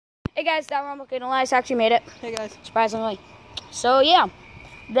Hey guys, that Rumble Kid Elias actually made it. Hey guys. Surprisingly. So yeah,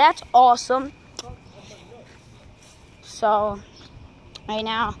 that's awesome. So right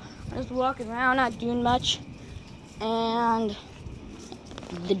now, I'm just walking around, not doing much. And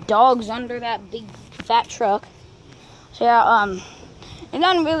the dog's under that big fat truck. So yeah, there's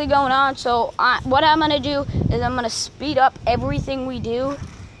nothing really going on. So what I'm gonna do is I'm gonna speed up everything we do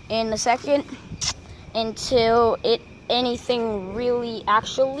in a second until anything really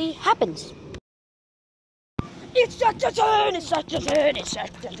actually happens. It's such a turn, it's such a turn, it's such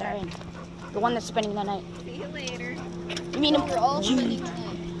a turn. The one that's spending the night. See you later. You mean we're all spending the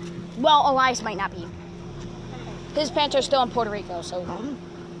night. Well, Elias might not be. His parents are still in Puerto Rico, so.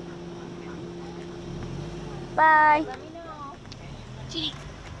 Bye. Let me know.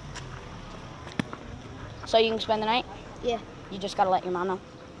 So you can spend the night? Yeah, You just gotta let your mom know.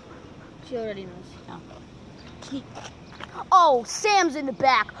 she already knows. Oh, Sam's in the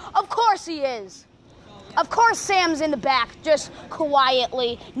back. Of course he is. Of course Sam's in the back, just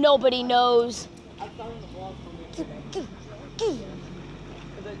quietly. Nobody knows. Guess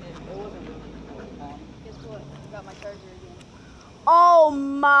what? I got my charger again. Oh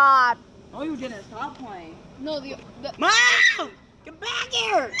my. Oh, you didn't stop playing. No, the Mom! Get back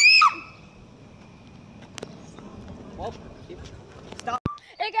here! Well, stop.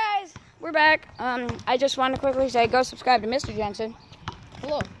 Hey guys, we're back. I just want to quickly say go subscribe to Mr. Jensen.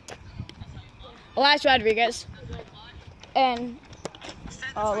 hello. Elias Rodriguez. And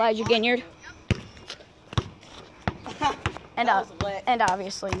Elijah Ginyard. And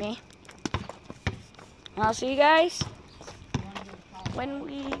obviously me. And I'll see you guys when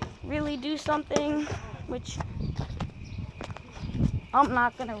we really do something, which I'm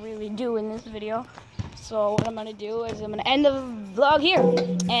not gonna really do in this video. So what I'm gonna do is I'm gonna end the vlog here.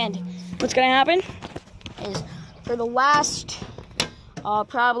 And what's gonna happen is for the last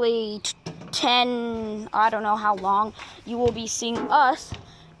probably 10, I don't know how long, you will be seeing us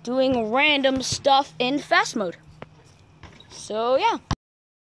doing random stuff in fast mode. So yeah.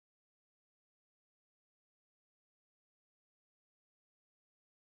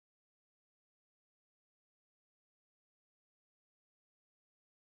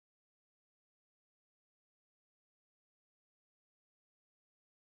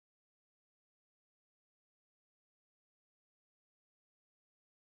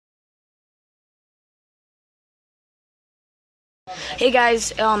 Hey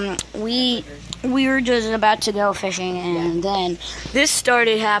guys, we were just about to go fishing, and then this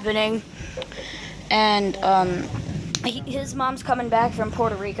started happening, and his mom's coming back from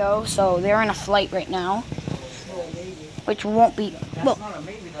Puerto Rico, so they're in a flight right now, which won't be well. That's not a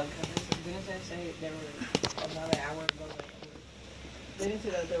maybe though, because didn't they say they were another hour ago? They didn't say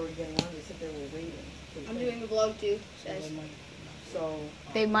that they were getting on. They said they were waiting. I'm doing the vlog too, guys. So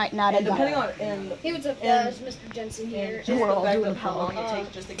They might not have depending got on and Hey, what's up, guys? Mr. Jensen here. just the fact of how long it takes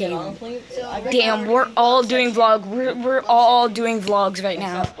just to get on the plane. Damn, we're all doing vlog. We're all doing vlogs right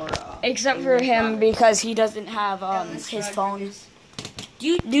now, except for him because he doesn't have his phone. Do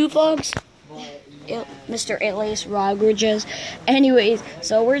you do vlogs? Mr. Elias Rodriguez. Anyways,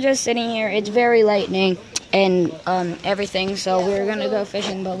 so we're just sitting here. It's very lightning and everything, so we were gonna go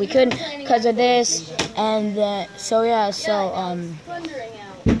fishing, but we couldn't because of this. And so yeah,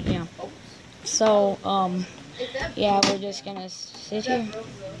 yeah, we're just gonna sit here.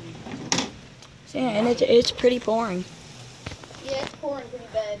 So, yeah, and it's pretty boring. Yeah, it's pouring pretty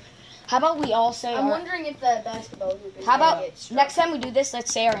bad. How about we all say? I'm wondering if that basketball hoop is How gonna about get struck. next time we do this?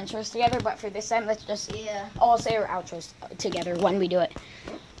 Let's say our intros together, but for this time, let's just all say our outros together when we do it.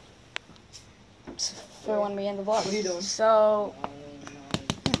 For when we end the vlog. What are you doing? So.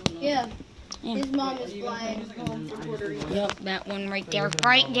 Yeah. Yeah. His mom is flying home from Puerto Rico. Yep, that one right there.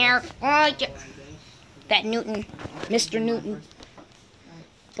 Right there. Right there. That Newton. Mr. Newton.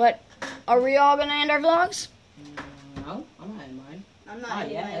 But are we all gonna end our vlogs? No, I'm not in mine. I'm not Not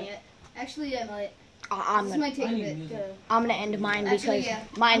ending yet. mine yet. Actually, I might. I'm This gonna might take a bit to... I'm gonna end mine because Actually, yeah.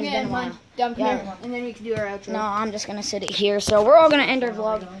 mine's I'm gonna been a while. end mine down Yeah. here, and then we can do our outro. No, I'm just gonna sit it here. So we're all gonna end our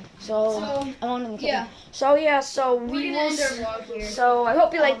vlog. So I want to. yeah. So yeah. So We're we gonna will. end our vlog here. So I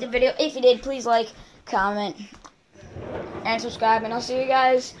hope you liked the video. If you did, please like, comment, and subscribe. And I'll see you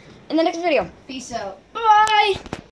guys in the next video. Peace out. Bye.